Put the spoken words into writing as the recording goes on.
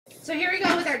So here we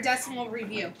go with our decimal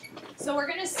review. So we're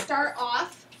going to start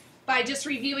off by just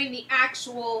reviewing the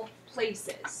actual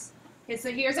places. Okay, so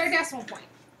here's our decimal point.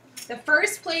 The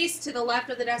first place to the left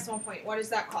of the decimal point, what is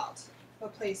that called?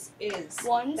 What place is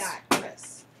Ones. that,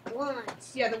 Chris?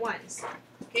 Ones. Yeah, the ones.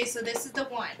 Okay, so this is the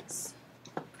ones.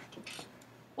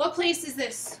 What place is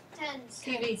this? Tens.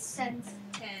 TV. Tens.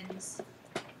 Tens.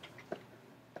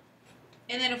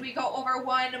 And then if we go over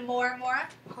one more,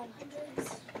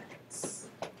 Hundreds.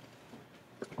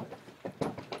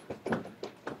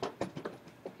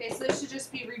 okay, so this should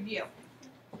just be review.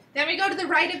 Then we go to the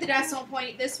right of the decimal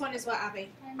point. This one is what, Abby?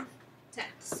 Tens.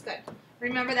 Tenths. Good.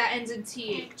 Remember that ends in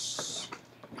TH.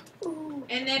 Ooh.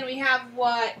 And then we have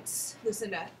what,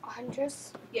 Lucinda?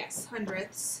 Hundreds. Yes,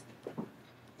 hundredths.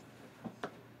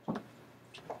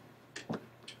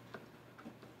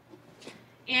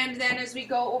 And then as we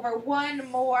go over one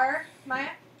more, Maya?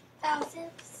 Thousands.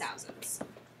 Thousands.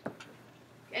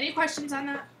 Any questions on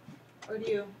that? Or do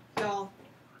you all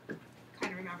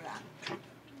kind of remember that?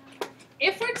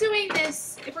 If we're doing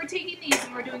this, if we're taking these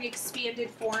and we're doing expanded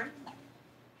form,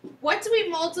 what do we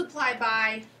multiply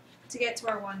by to get to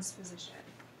our ones position?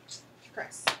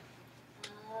 Chris?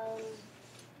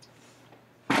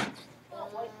 Tens.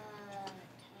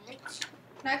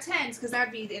 Not tens, because that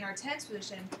would be in our tens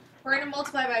position. We're going to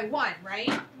multiply by 1,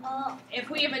 right? Oh. If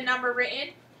we have a number written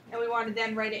and we want to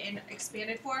then write it in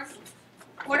expanded form,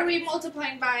 what are we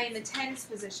multiplying by in the tens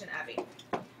position, Abby?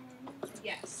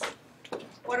 Yes.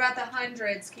 What about the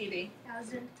hundreds, Katie?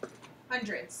 Thousand.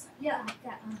 Hundreds. Yeah,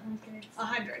 that 100.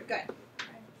 100. Good.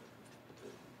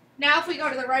 Now if we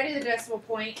go to the right of the decimal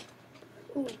point,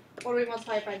 Ooh. what do we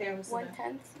multiply it by there? Lucinda?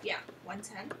 1/10. Yeah,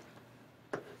 1/10.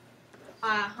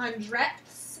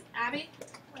 Hundredths, Abby.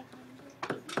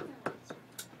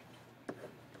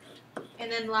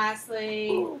 And then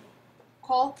lastly, Ooh.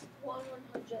 Cole.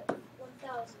 1/100.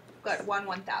 1,000. Good,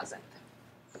 1/1000th.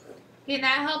 Okay, and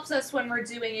that helps us when we're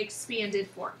doing expanded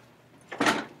form.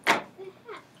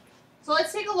 So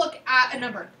let's take a look at a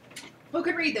number. Who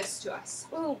can read this to us?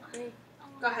 Ooh. Me.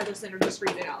 Go ahead, Lucinda, just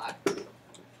read it out loud.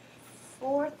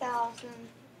 4,000.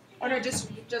 Oh no,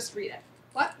 just read it.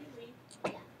 What?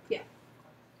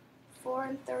 4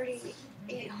 and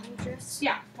 38 hundredths.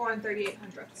 Yeah, 4 and 38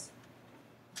 hundredths.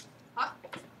 Huh?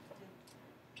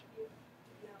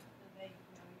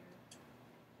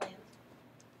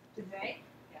 Did they?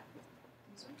 Yeah.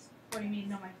 These ones? What do you mean,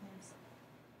 know my plans?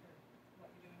 What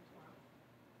you're doing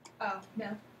tomorrow. Oh,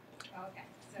 no. Oh, okay.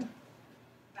 So,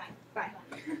 Bye.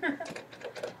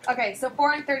 Okay, so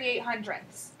 4 and 38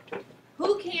 hundredths.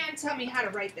 Who can tell me how to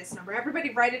write this number?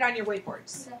 Everybody write it on your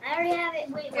whiteboards. I already have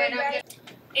it. Wait, Okay, now get-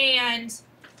 and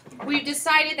we've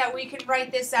decided that we can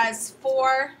write this as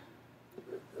 4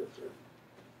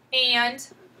 and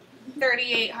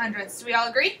 38 hundredths. Do we all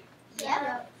agree?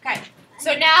 Yeah. Okay.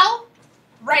 So now,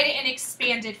 write it in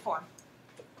expanded form.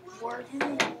 4.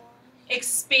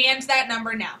 Expand that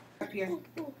number now. Up here.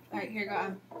 All right, here you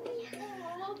go.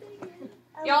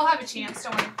 Y'all have a chance,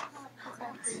 don't worry.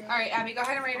 Okay. All right, Abby, go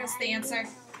ahead and write us the answer.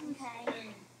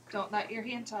 Okay. Don't let your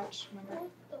hand touch, remember.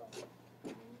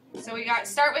 So we got,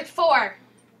 start with 4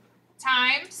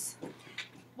 times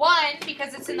 1,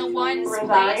 because it's in the ones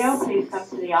Rosario, place. please come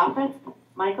to the office.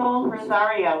 Michael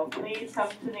Rosario, please come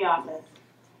to the office.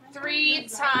 3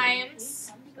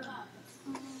 times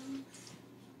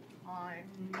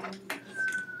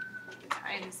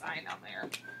sign on there.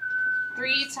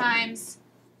 3 times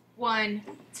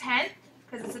 1/10,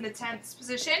 because it's in the 10th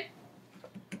position,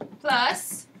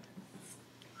 plus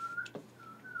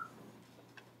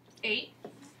 8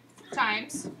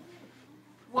 times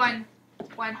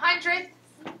 1/100th,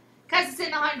 because it's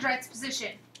in the hundredths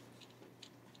position.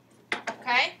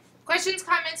 Okay? Questions,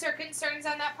 comments, or concerns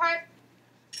on that part?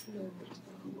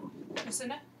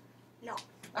 Lucinda? No.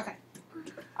 Okay.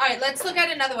 All right, let's look at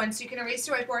another one so you can erase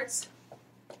your whiteboards.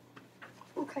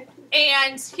 Okay.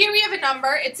 And here we have a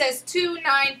number. It says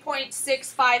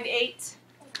 29.658.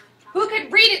 Who can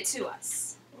read it to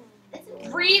us?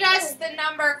 Read us the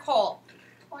number, Cole.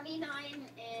 29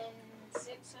 and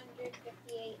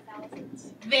 658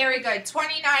 thousandths. Very good.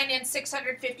 29 and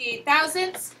 658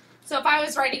 thousandths. So if I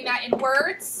was writing that in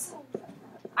words,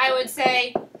 I would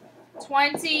say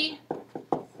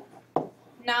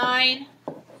 29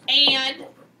 and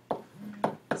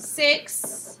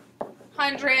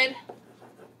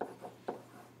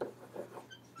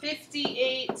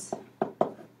 658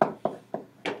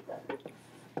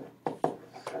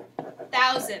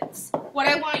 thousandths. What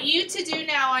I want you to do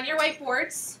now on your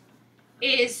whiteboards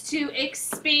is to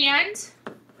expand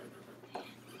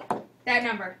that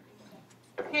number.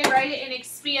 Okay, write it in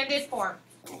expanded form.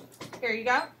 Here you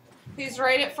go. Please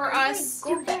write it for us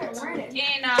Go there, write it.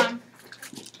 in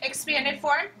expanded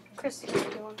form. Christy,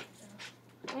 keep going.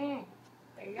 There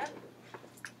you go.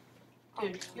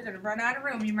 Dude, you're gonna run out of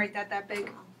room. You write that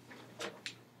big.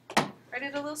 Write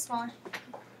it a little smaller.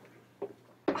 Oh,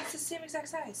 it's the same exact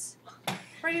size.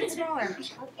 Write it smaller.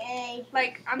 Okay.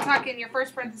 Like, I'm talking your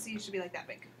first parentheses should be like that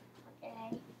big.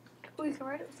 Okay. Oh, you can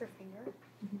write it with your finger.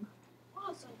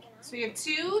 Awesome. Can I? So we have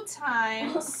 2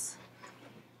 times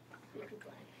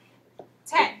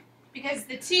 10. Because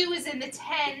the 2 is in the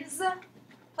tens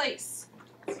place.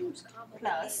 That seems complicated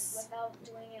Plus. without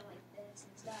doing it like this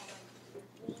instead of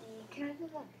like Can I do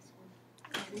that?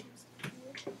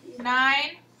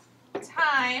 9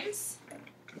 times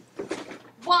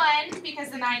 1, because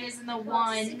the 9 is in the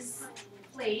ones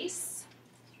place.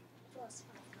 plus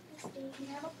 5. Can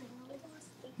I have a penguin with us?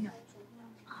 8 No.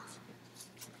 times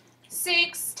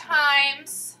 6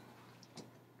 times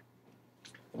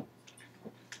so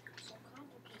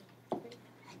complicated.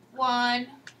 1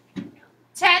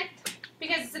 tenth,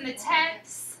 because it's in the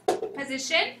tenths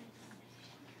position,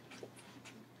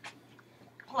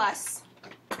 plus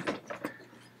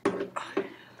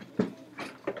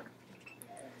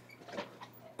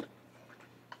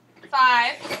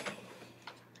 5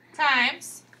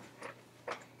 times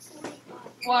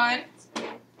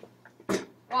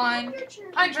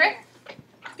 100,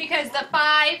 because the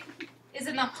 5 is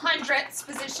in the hundredths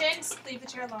position. So leave the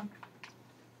chair alone.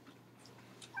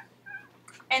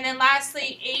 And then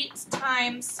lastly, 8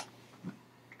 times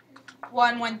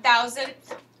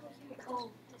 1/1000th,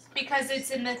 because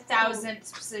it's in the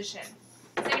thousandths position.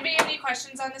 Does anybody have any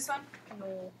questions on this one?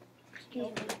 No.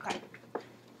 Okay.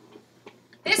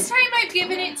 This time I've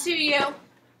given it to you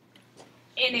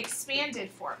in expanded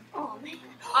form. Oh, man.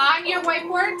 On your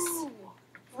whiteboards,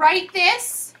 write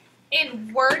this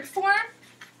in word form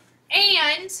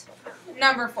and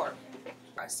number form.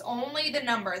 It's only the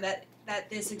number that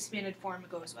this expanded form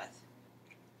goes with.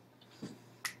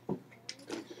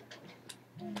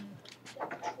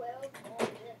 12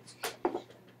 minutes.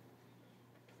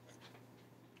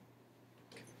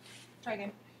 Try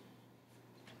again.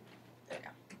 There we go.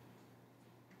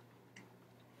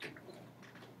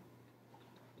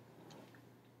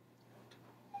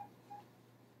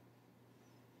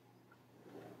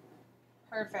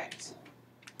 Perfect.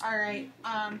 All right,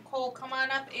 Cole, come on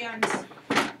up and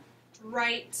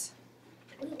write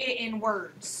it in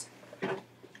words.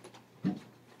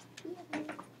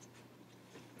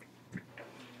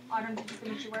 Autumn, did you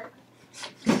finish your work?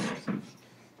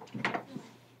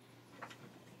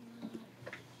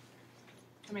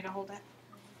 Want me to hold it?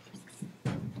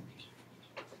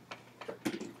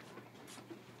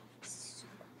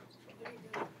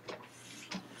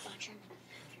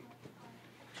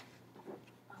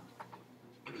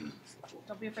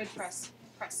 Don't be afraid to press.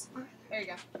 Press. There you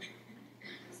go.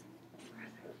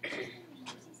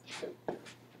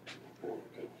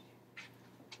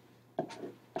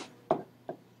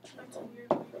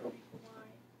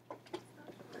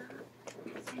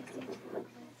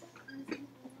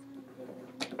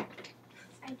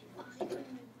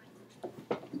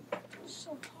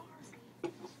 So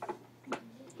hard.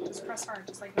 Just press hard,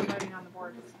 just like you're writing on the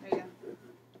board. There you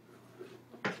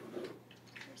go.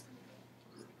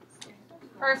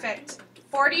 Perfect.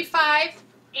 45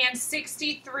 and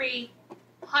 63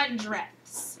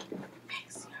 hundredths.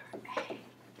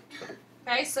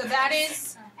 Okay, so that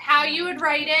is how you would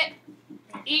write it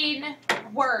in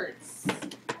words.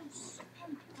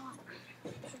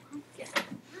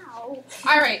 Ow.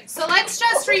 All right, so let's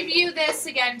just review this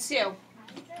again too.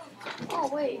 Oh,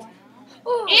 wait.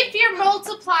 If you're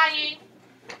multiplying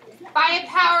by a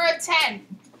power of 10,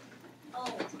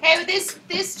 okay, with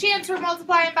this chance we're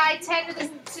multiplying by 10 to the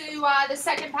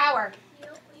second power.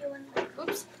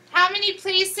 Oops. How many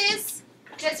places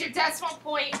does your decimal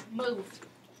point move?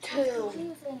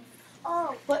 2.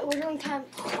 Oh, but we're doing time.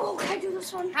 Oh, can I do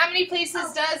this one? How many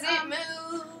places does it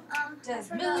move? Does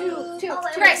move? 2.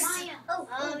 Chris.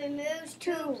 It moves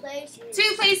 2 places.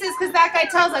 2 places, because that guy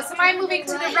tells us. Am I moving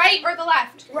to the right or the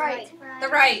left? Right. The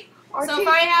right. Or So two. if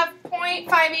I have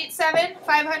 0.587,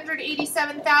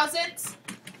 587 thousandths,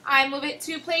 I move it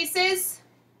 2 places.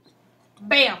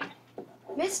 Bam.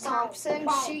 Miss Thompson,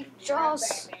 she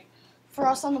draws for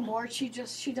us on the board. She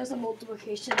does a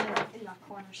multiplication in the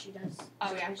corner. She does.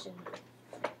 Oh, yeah.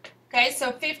 Okay,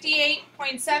 so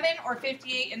 58.7 or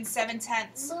 58 and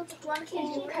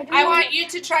 7/10. I want you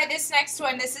to try this next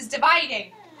one. This is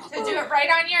dividing. So do it right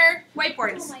on your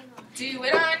whiteboards. Do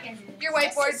it on your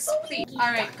whiteboards, please.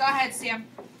 All right, go ahead, Sam.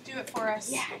 Do it for us.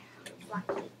 Yeah.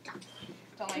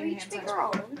 Don't let Can your we hands each make touch. our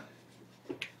own?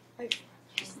 Like,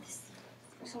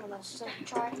 someone else to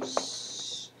try.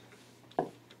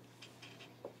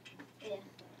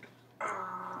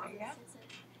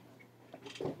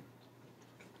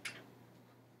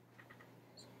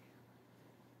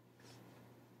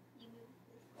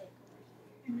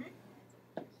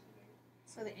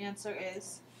 So the answer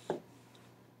is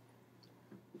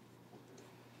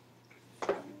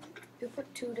You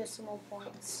put 2 decimal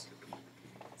points.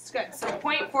 it's good. So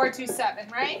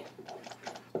 0.427, right?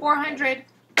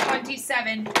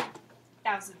 427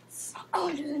 thousandths.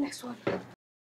 Oh, do the next one.